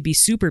they need to be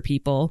super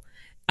people.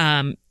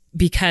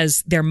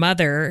 Because their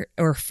mother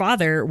or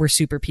father were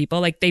super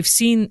people. Like, they've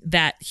seen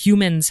that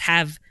humans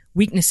have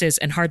weaknesses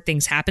and hard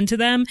things happen to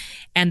them,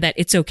 and that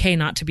it's okay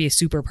not to be a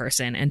super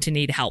person and to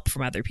need help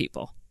from other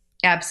people.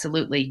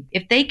 Absolutely.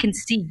 If they can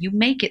see you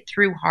make it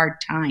through hard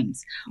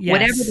times, Yes.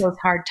 whatever those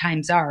hard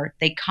times are,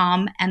 they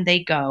come and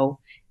they go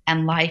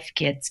and life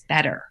gets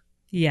better.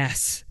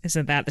 Yes.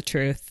 Isn't that the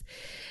truth?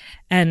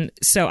 And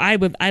so I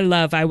would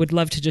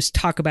love to just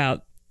talk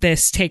about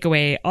this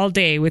takeaway all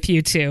day with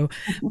you two,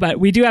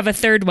 but we do have a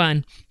third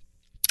one.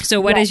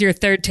 So what is your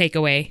third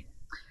takeaway?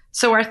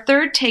 So our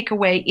third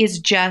takeaway is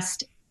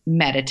just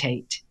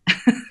meditate.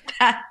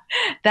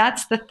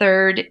 That's the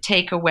third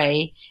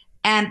takeaway.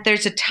 And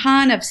there's a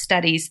ton of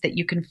studies that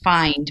you can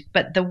find,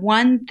 but the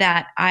one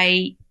that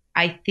I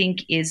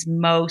think is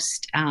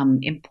most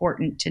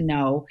important to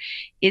know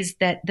is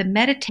that the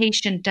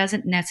meditation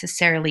doesn't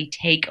necessarily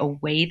take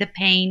away the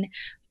pain,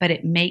 but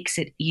it makes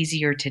it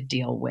easier to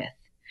deal with.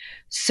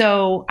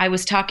 So I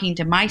was talking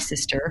to my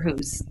sister,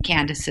 who's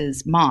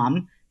Candace's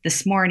mom,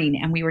 this morning,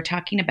 and we were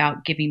talking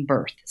about giving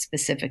birth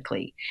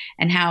specifically,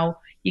 and how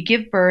you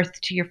give birth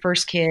to your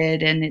first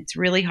kid and it's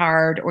really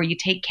hard, or you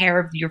take care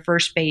of your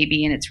first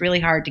baby and it's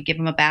really hard to give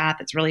them a bath.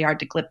 It's really hard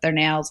to clip their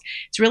nails.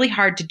 It's really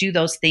hard to do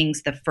those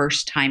things the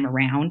first time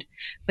around.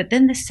 But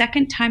then the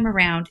second time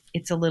around,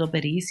 it's a little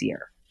bit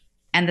easier.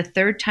 And the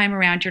third time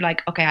around, you're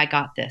like, okay, I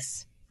got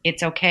this.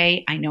 It's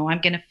okay. I know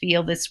I'm going to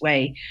feel this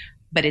way,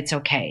 but it's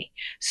okay.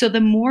 So the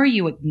more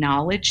you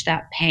acknowledge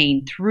that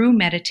pain through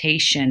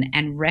meditation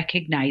and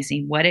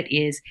recognizing what it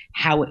is,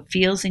 how it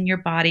feels in your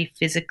body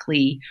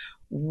physically,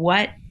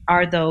 what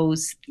are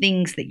those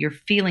things that you're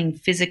feeling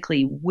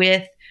physically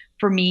with,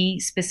 for me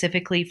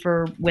specifically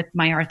with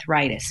my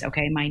arthritis,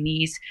 okay, my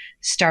knees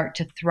start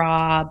to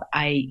throb.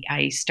 I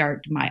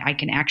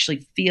can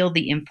actually feel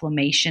the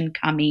inflammation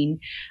coming.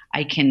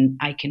 I can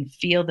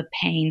feel the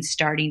pain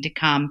starting to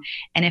come.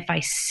 And if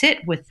I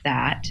sit with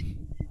that,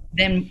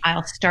 then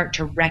I'll start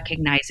to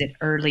recognize it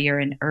earlier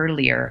and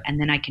earlier,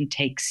 and then I can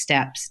take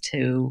steps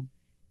to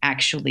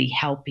actually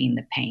helping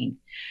the pain.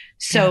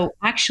 So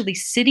actually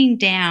sitting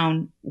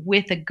down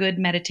with a good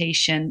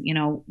meditation,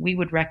 we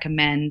would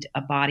recommend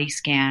a body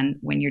scan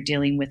when you're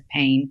dealing with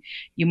pain.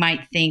 You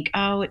might think,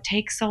 oh, it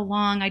takes so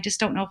long, I just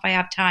don't know if I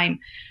have time.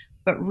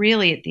 But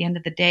really, at the end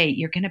of the day,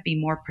 you're going to be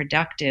more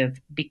productive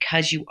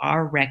because you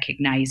are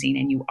recognizing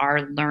and you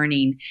are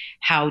learning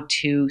how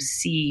to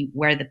see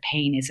where the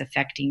pain is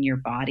affecting your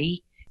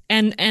body.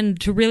 And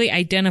to really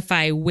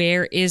identify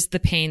where is the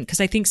pain,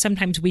 because I think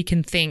sometimes we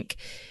can think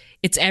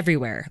it's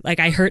everywhere. Like,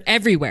 I hurt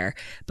everywhere.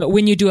 But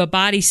when you do a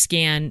body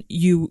scan,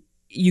 you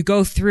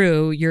go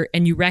through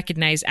and you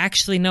recognize,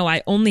 actually, no,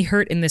 I only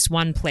hurt in this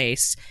one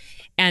place.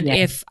 And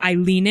if I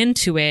lean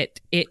into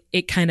it,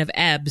 it kind of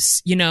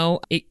ebbs,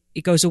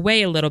 it goes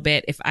away a little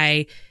bit if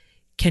I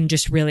can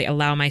just really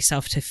allow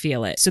myself to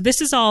feel it. So this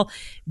is all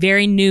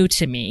very new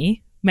to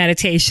me,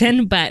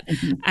 meditation, but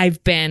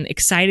I've been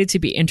excited to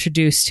be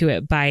introduced to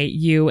it by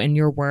you and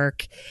your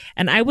work.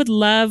 And I would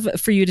love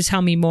for you to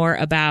tell me more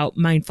about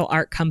Mindful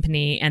Art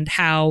Company and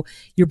how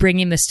you're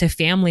bringing this to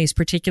families,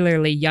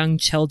 particularly young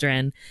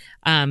children.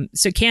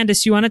 So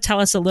Candace, you want to tell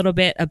us a little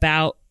bit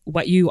about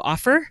what you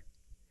offer?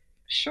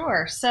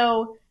 Sure.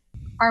 So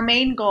our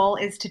main goal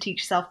is to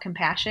teach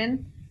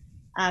self-compassion.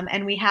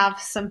 And we have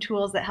some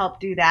tools that help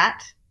do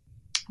that.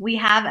 We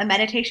have a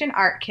meditation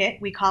art kit.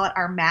 We call it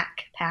our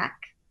MAC pack.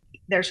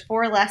 There's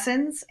 4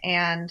 lessons,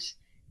 and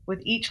with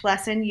each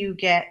lesson you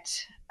get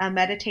a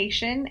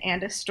meditation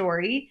and a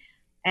story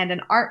and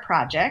an art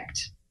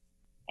project.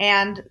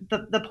 And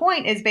the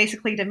point is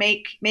basically to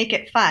make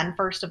it fun,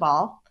 first of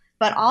all,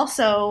 but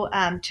also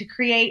to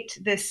create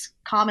this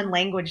common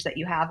language that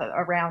you have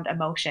around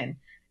emotion.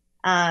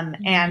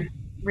 And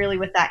really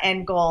with that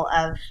end goal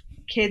of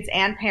kids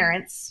and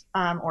parents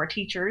or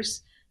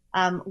teachers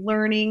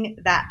learning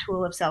that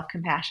tool of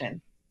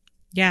self-compassion.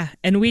 Yeah.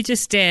 And we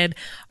just did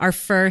our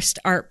first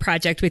art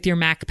project with your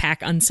Mac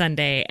Pack on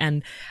Sunday.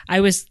 And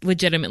I was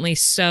legitimately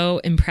so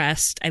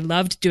impressed. I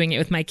loved doing it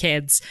with my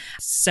kids.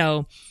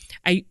 So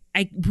I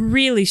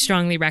really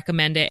strongly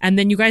recommend it. And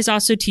then you guys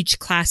also teach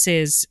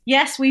classes.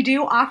 Yes, we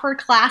do offer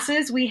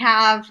classes. We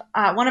have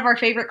one of our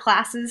favorite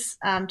classes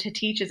to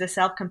teach is a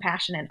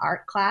self-compassion and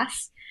art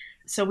class.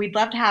 So we'd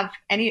love to have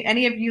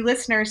any of you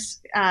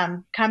listeners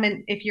come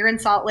in, if you're in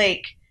Salt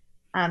Lake,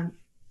 to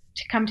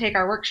come take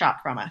our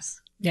workshop from us.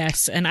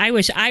 Yes. And I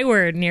wish I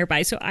were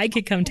nearby so I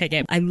could come take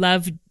it. I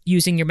love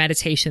using your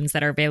meditations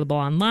that are available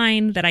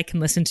online that I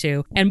can listen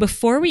to. And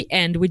before we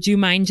end, would you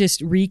mind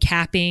just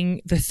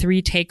recapping the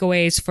 3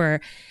 takeaways for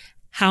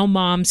how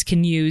moms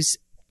can use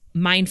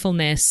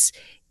mindfulness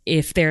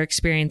if they're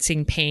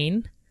experiencing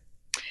pain?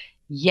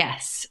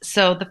 Yes.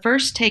 So the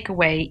first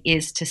takeaway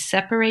is to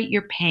separate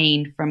your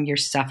pain from your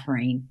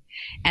suffering.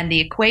 And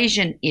the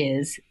equation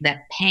is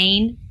that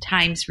pain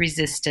times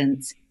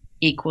resistance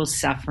equals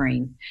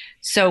suffering.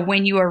 So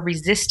when you are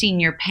resisting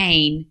your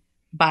pain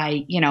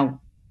by,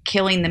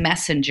 killing the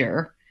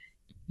messenger,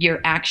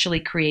 you're actually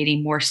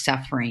creating more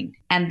suffering.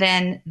 And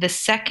then the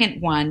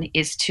second one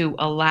is to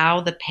allow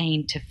the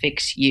pain to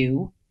fix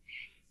you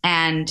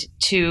and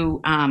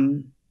to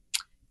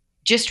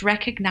just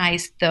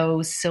recognize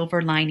those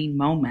silver lining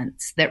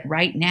moments that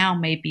right now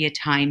may be a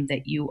time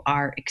that you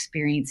are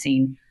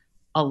experiencing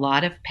a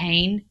lot of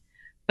pain,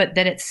 but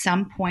that at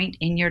some point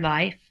in your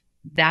life,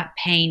 that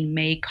pain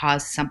may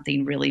cause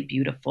something really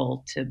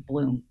beautiful to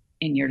bloom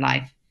in your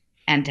life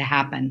and to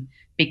happen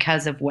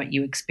because of what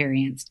you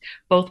experienced,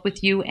 both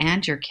with you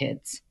and your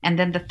kids. And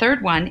then the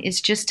third one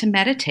is just to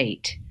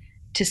meditate,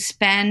 to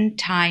spend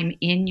time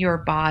in your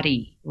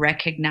body,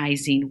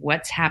 recognizing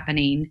what's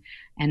happening.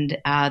 And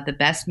the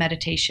best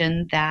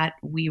meditation that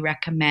we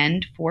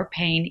recommend for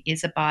pain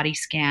is a body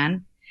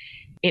scan.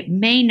 It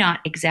may not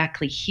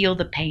exactly heal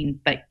the pain,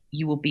 but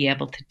you will be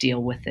able to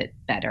deal with it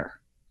better.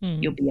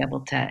 You'll be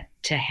able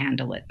to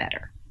handle it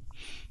better.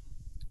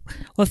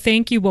 Well,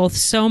 thank you both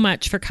so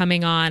much for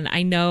coming on.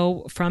 I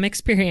know from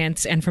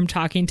experience and from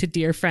talking to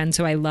dear friends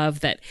who I love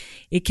that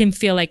it can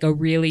feel like a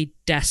really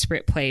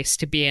desperate place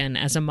to be in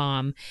as a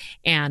mom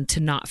and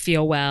to not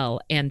feel well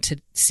and to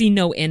see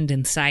no end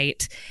in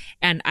sight.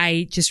 And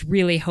I just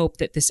really hope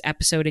that this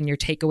episode and your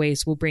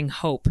takeaways will bring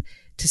hope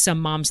to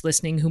some moms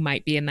listening who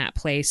might be in that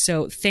place.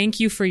 So thank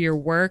you for your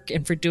work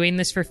and for doing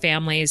this for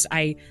families.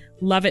 I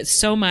love it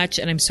so much,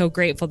 and I'm so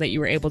grateful that you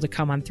were able to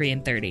come on 3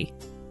 in 30.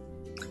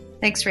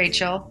 Thanks,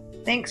 Rachel.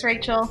 Thanks,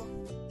 Rachel.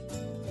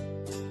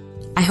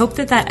 I hope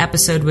that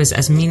episode was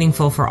as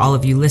meaningful for all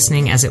of you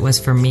listening as it was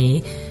for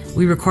me.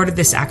 We recorded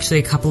this actually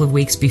a couple of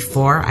weeks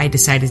before I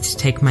decided to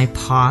take my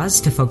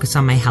pause to focus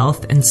on my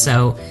health. And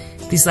so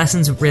these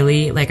lessons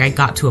really, I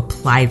got to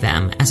apply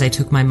them as I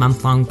took my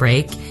month-long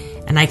break.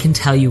 And I can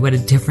tell you what a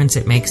difference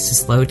it makes to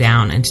slow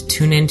down and to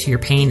tune into your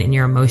pain and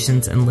your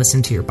emotions and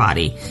listen to your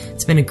body.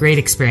 It's been a great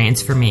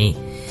experience for me.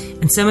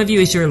 And some of you,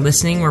 as you're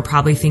listening, were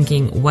probably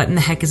thinking, what in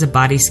the heck is a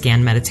body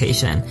scan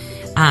meditation?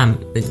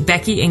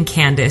 Becky and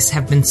Candace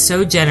have been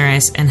so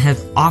generous and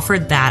have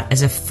offered that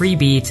as a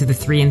freebie to the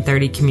 3 in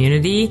 30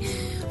 community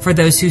for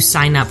those who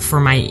sign up for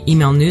my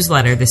email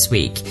newsletter this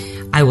week.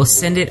 I will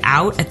send it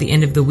out at the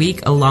end of the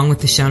week along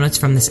with the show notes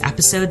from this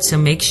episode. So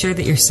make sure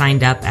that you're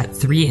signed up at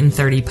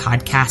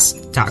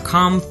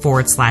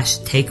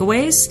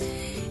 3in30podcast.com/takeaways.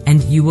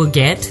 And you will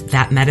get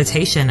that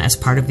meditation as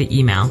part of the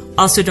email.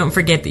 Also, don't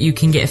forget that you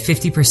can get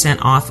 50%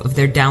 off of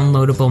their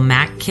downloadable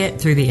Mac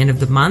kit through the end of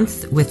the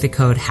month with the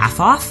code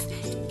HALFOFF.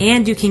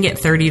 And you can get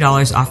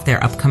 $30 off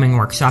their upcoming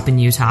workshop in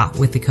Utah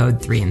with the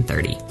code 3 in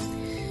 30.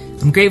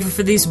 I'm grateful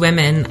for these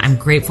women. I'm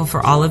grateful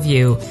for all of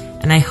you.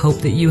 And I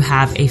hope that you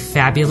have a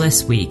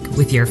fabulous week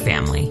with your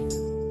family.